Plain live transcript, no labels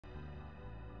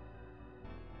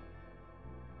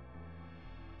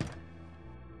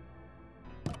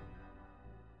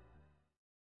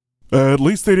At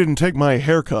least they didn't take my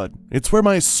haircut. It's where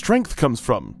my strength comes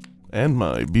from. And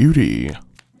my beauty.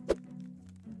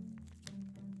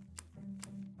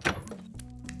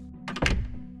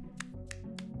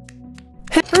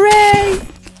 Hooray!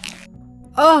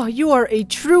 Oh, you are a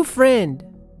true friend.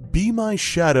 Be my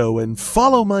shadow and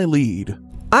follow my lead.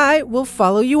 I will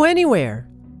follow you anywhere.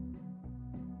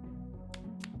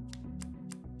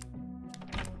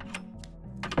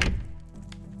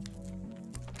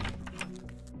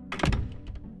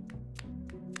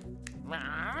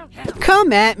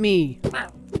 Come at me.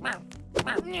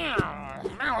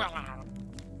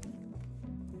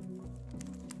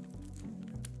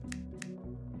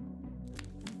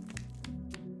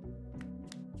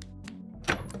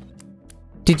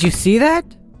 Did you see that?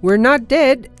 We're not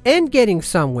dead and getting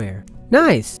somewhere.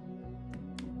 Nice.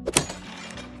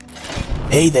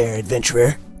 Hey there,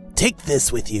 adventurer. Take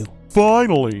this with you.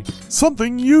 Finally,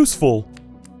 something useful.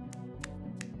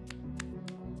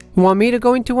 Want me to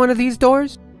go into one of these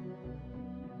doors?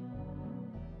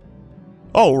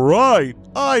 All right,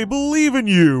 I believe in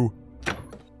you.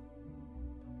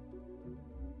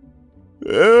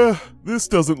 This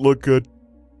doesn't look good.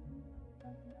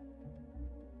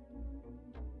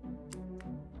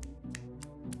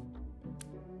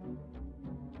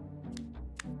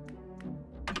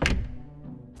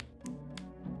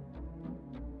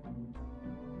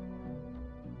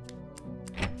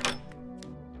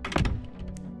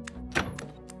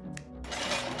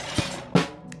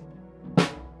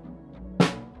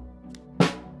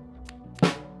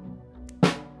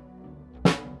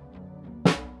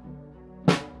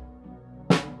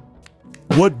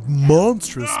 What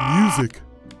monstrous music!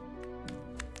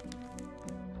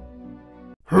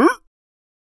 Huh?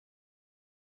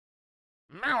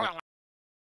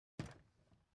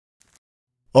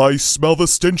 I smell the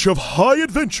stench of high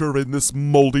adventure in this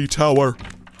moldy tower.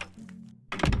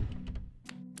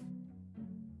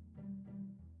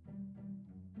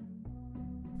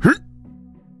 Huh?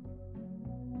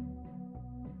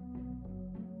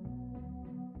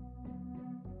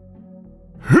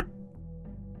 Huh?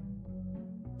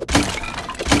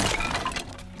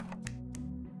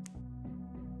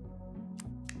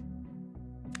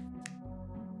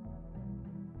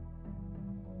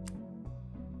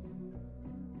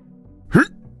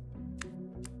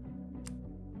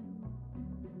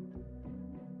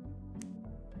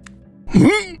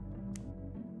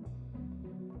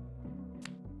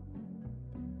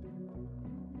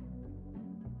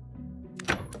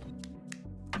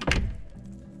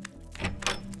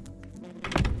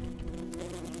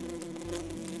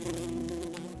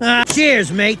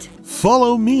 Cheers, mate.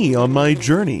 Follow me on my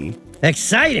journey.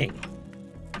 Exciting.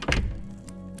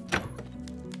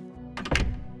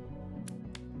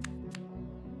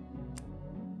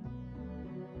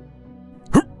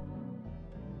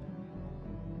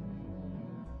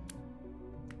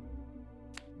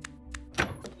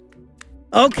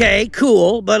 Okay,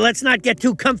 cool, but let's not get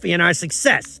too comfy in our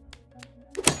success.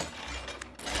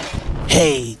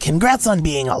 Hey, congrats on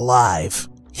being alive.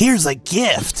 Here's a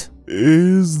gift.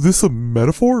 Is this a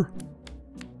metaphor?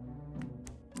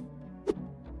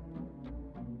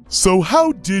 So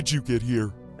how did you get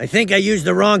here? I think I used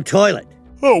the wrong toilet.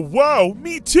 Oh wow,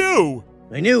 me too!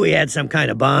 I knew we had some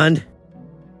kind of bond.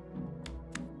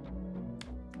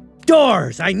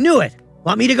 Doors! I knew it!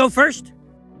 Want me to go first?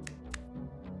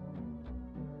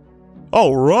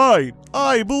 All right,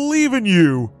 I believe in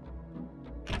you.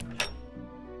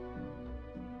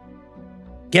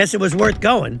 Guess it was worth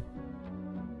going.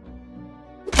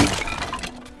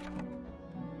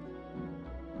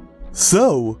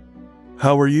 So,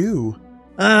 how are you?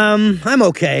 I'm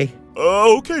okay.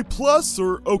 Okay plus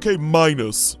or okay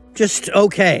minus? Just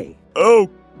okay.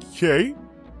 Okay.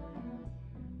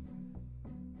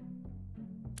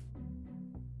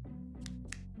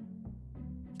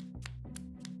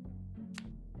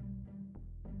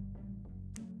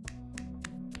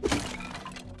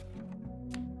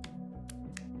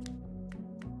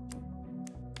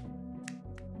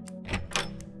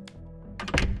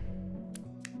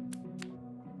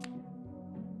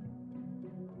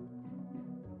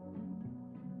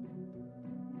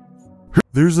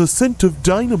 There's a scent of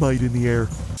dynamite in the air.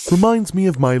 Reminds me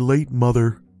of my late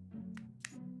mother.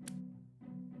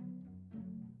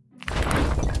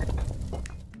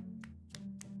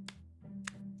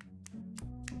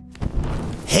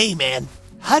 Hey man,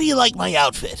 how do you like my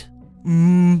outfit?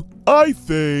 I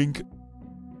think...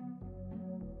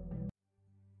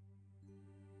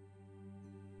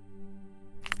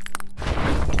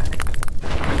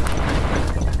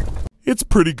 It's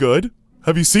pretty good.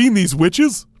 Have you seen these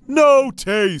witches? No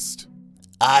taste!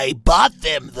 I bought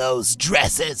them those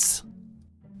dresses.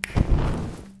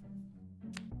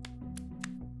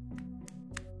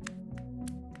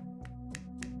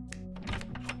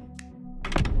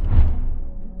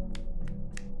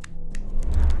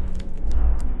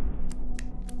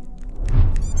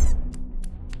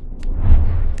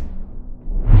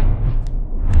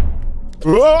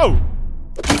 Whoa!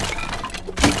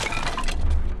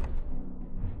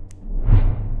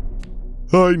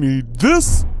 I need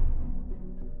this.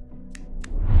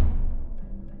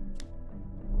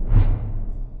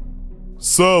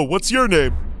 So, what's your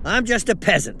name? I'm just a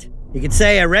peasant. You could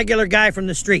say a regular guy from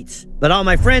the streets. But all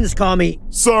my friends call me...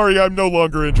 Sorry, I'm no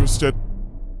longer interested.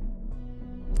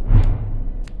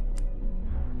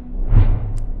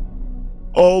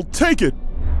 I'll take it.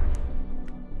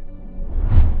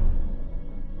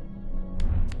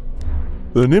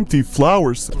 An empty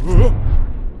flower set.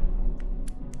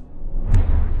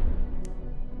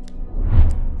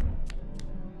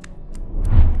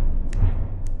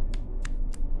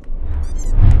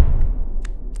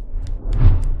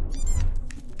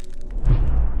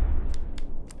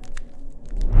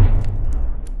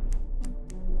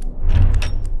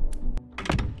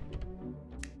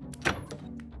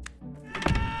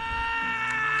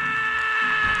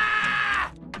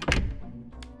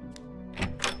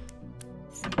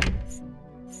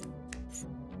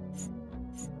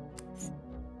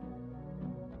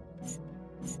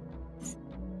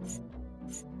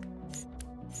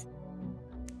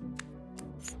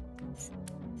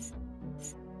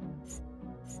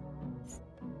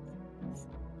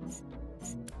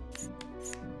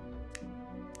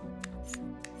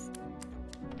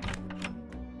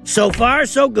 So far,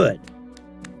 so good.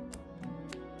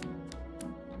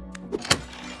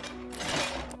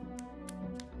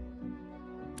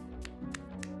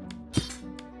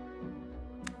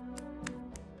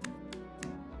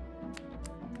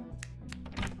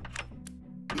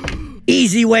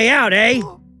 Easy way out, eh?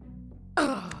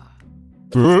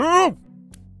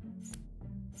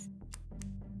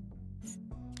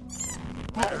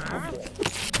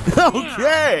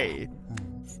 Okay.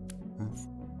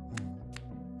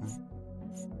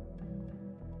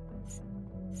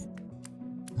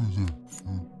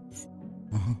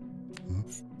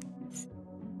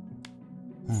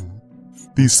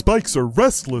 These spikes are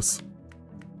restless.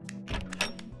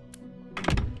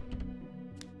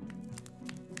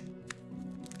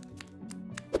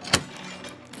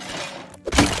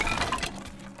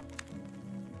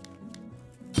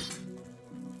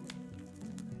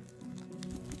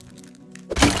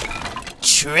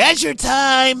 Treasure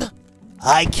time!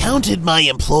 I counted my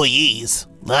employees.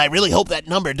 I really hope that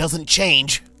number doesn't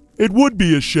change. It would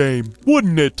be a shame,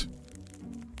 wouldn't it?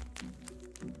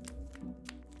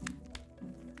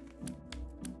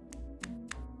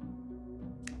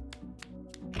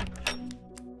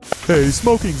 Hey,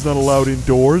 smoking's not allowed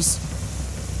indoors.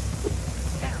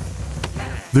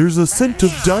 There's a scent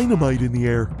of dynamite in the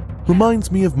air. Reminds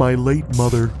me of my late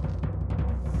mother.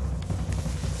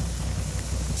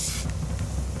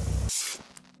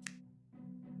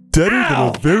 Deader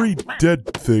than a very dead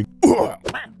thing.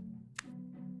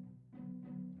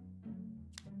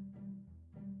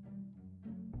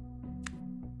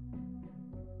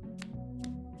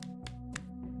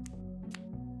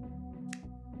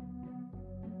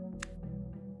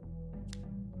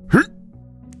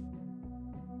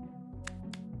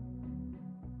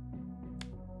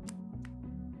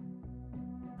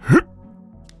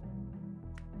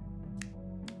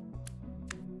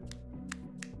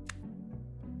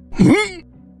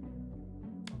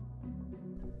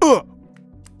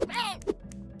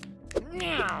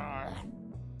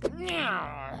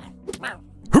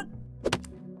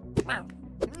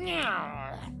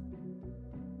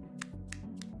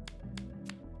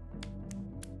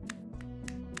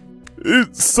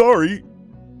 Sorry.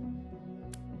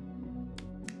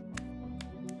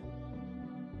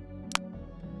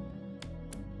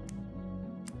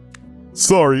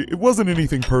 Sorry, it wasn't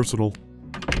anything personal.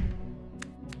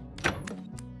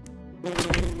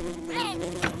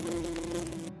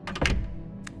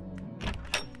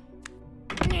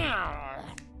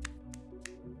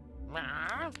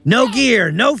 No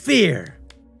gear, no fear.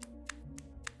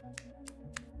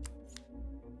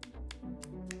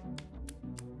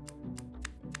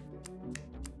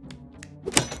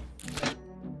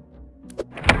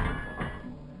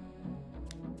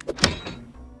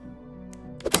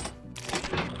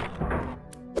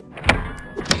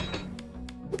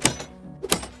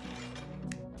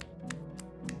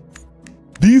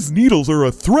 These needles are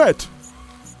a threat!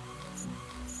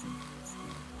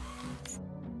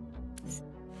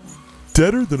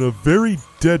 Deader than a very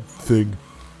dead thing.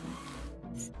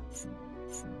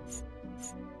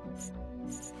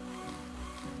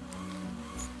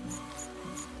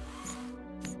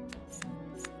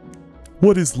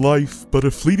 What is life but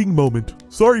a fleeting moment?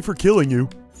 Sorry for killing you.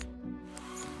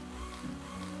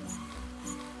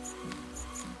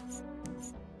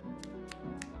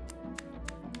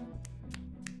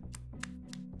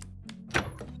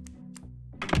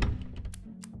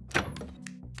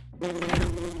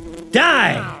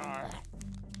 Die!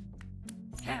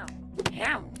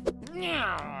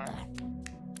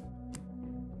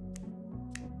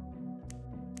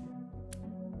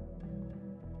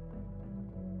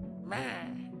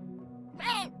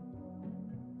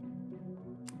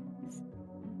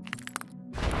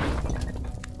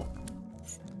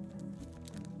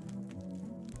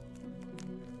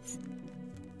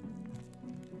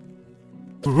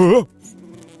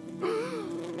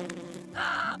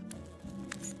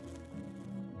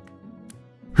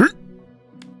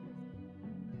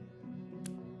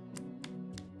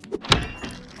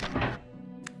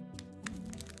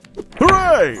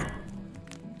 Hooray!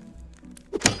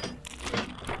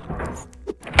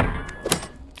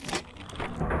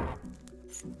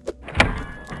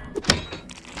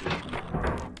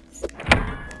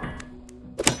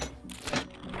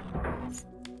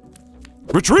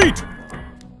 Retreat!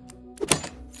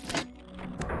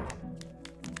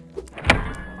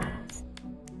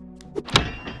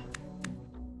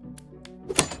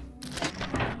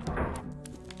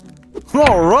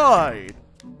 All right!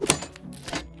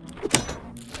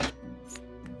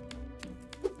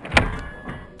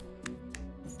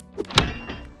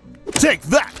 Take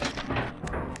that!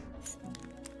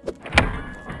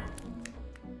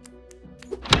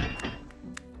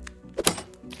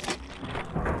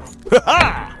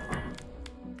 Ha-ha!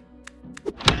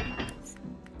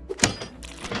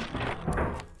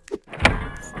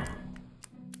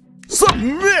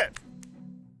 Submit!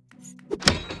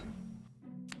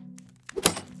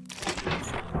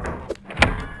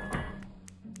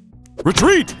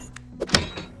 Retreat!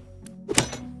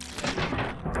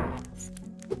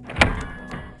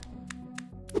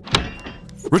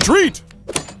 Retreat!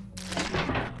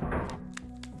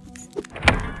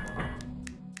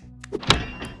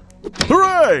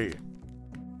 Hooray!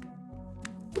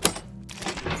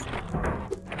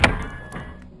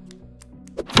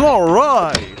 All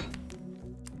right!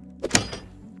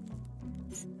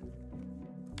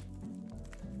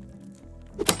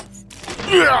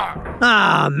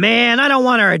 Ah, man, I don't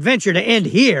want our adventure to end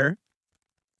here.